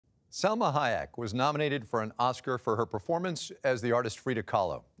Salma Hayek was nominated for an Oscar for her performance as the artist Frida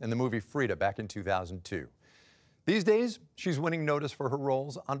Kahlo in the movie Frida back in 2002. These days, she's winning notice for her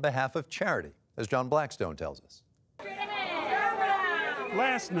roles on behalf of charity, as John Blackstone tells us.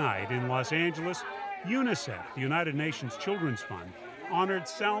 Last night in Los Angeles, UNICEF, the United Nations Children's Fund, honored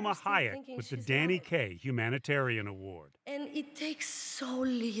Salma Hayek with the Danny Kaye Humanitarian Award. And it takes so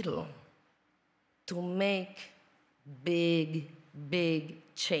little to make big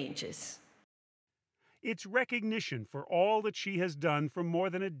changes. It's recognition for all that she has done for more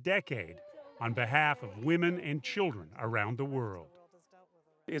than a decade on behalf of women and children around the world.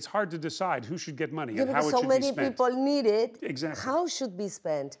 It's hard to decide who should get money and how it so should be spent. many people need it. Exactly. How should be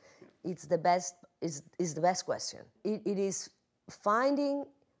spent? It's the best. Is the best question. It is finding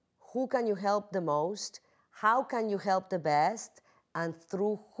who can you help the most, how can you help the best, and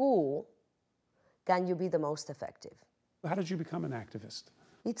through who can you be the most effective. How did you become an activist?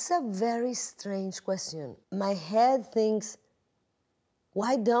 It's a very strange question. My head thinks,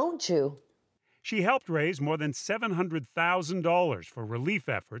 why don't you? She helped raise more than $700,000 for relief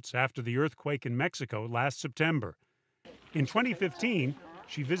efforts after the earthquake in Mexico last September. In 2015,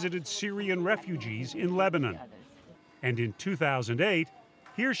 she visited Syrian refugees in Lebanon. And in 2008,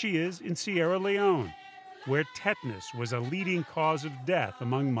 here she is in Sierra Leone, where tetanus was a leading cause of death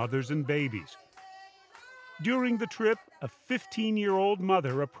among mothers and babies. During the trip, a 15-year-old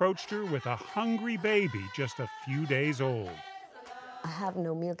mother approached her with a hungry baby just a few days old. I have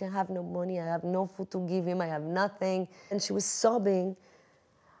no milk, I have no money, I have no food to give him, I have nothing. And she was sobbing.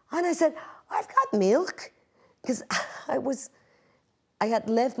 And I said, I've got milk. Because I had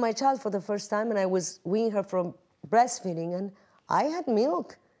left my child for the first time and I was weaning her from breastfeeding and I had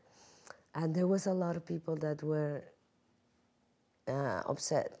milk. And there was a lot of people that were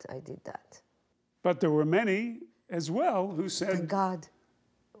upset I did that. But there were many as well who said, thank God.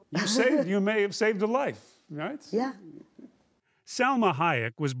 You may have saved a life, right? Yeah. Salma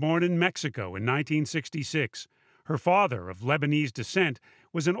Hayek was born in Mexico in 1966. Her father, of Lebanese descent,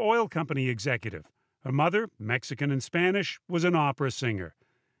 was an oil company executive. Her mother, Mexican and Spanish, was an opera singer.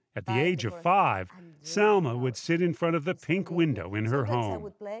 At the age of 5, Salma would sit in front of the pink window in her home. Sometimes I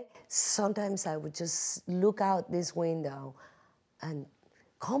would play. Sometimes I would just look out this window and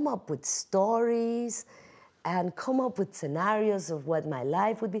come up with stories and come up with scenarios of what my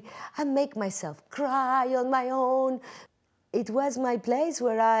life would be and make myself cry on my own. It was my place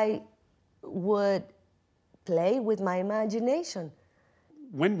where I would play with my imagination.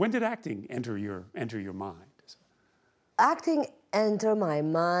 When did acting enter your mind? Acting entered my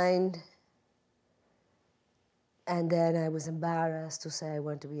mind, and then I was embarrassed to say I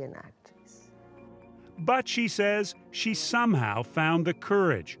want to be an actress. But she says she somehow found the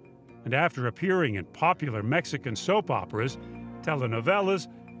courage. And after appearing in popular Mexican soap operas, telenovelas,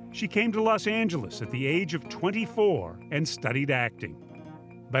 she came to Los Angeles at the age of 24 and studied acting.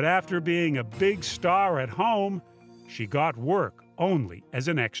 But after being a big star at home, she got work only as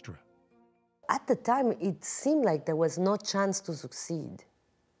an extra. At the time, it seemed like there was no chance to succeed,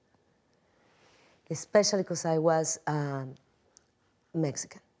 especially because I was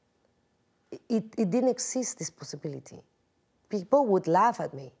Mexican. It didn't exist, this possibility. People would laugh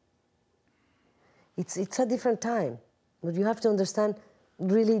at me. It's a different time, but you have to understand,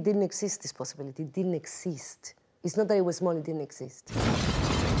 really didn't exist, this possibility. It didn't exist. It's not that it was small, it didn't exist.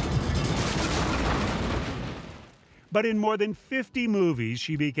 But in more than 50 movies,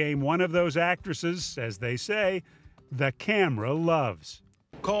 she became one of those actresses, as they say, the camera loves.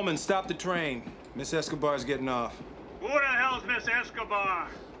 Coleman, stop the train. Miss Escobar's getting off. Who the hell's Miss Escobar?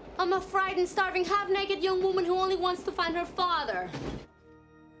 I'm a frightened, starving, half-naked young woman who only wants to find her father.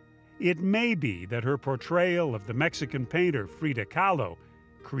 It may be that her portrayal of the Mexican painter Frida Kahlo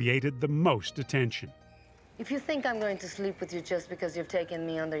created the most attention. If you think I'm going to sleep with you just because you've taken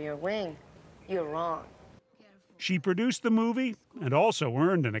me under your wing, you're wrong. She produced the movie and also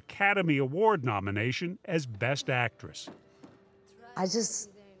earned an Academy Award nomination as Best Actress.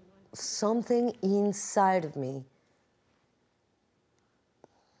 Something inside of me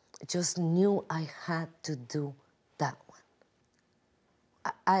just knew I had to do that one.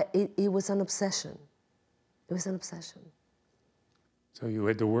 It was an obsession. It was an obsession. So you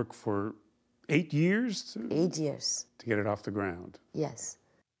had to work for 8 years? 8 years. To get it off the ground? Yes.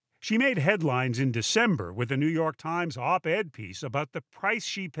 She made headlines in December with a New York Times op-ed piece about the price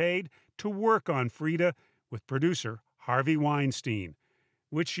she paid to work on Frida with producer Harvey Weinstein,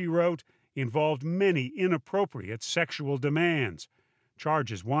 which she wrote involved many inappropriate sexual demands,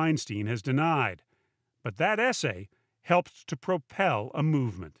 charges Weinstein has denied. But that essay helped to propel a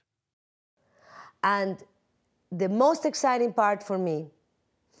movement. And the most exciting part for me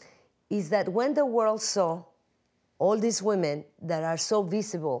is that when the world saw all these women that are so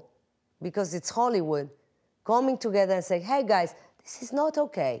visible, because it's Hollywood, coming together and say, hey guys, this is not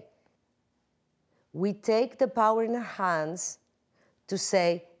okay. We take the power in our hands to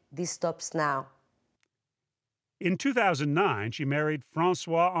say, this stops now. In 2009, she married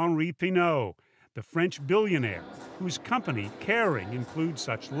François-Henri Pinault, the French billionaire, whose company, Kering, includes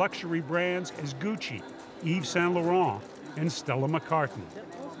such luxury brands as Gucci, Yves Saint Laurent, and Stella McCartney.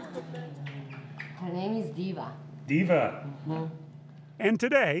 Her name is Diva. Diva. Mm-hmm. And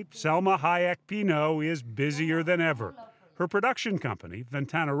today, Salma Hayek Pinault is busier than ever. Her production company,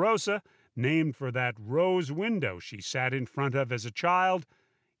 Ventana Rosa, named for that rose window she sat in front of as a child,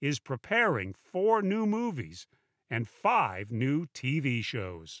 is preparing 4 new movies and 5 new TV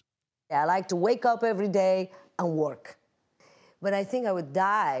shows. I like to wake up every day and work. But I think I would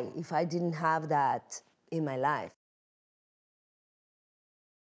die if I didn't have that in my life.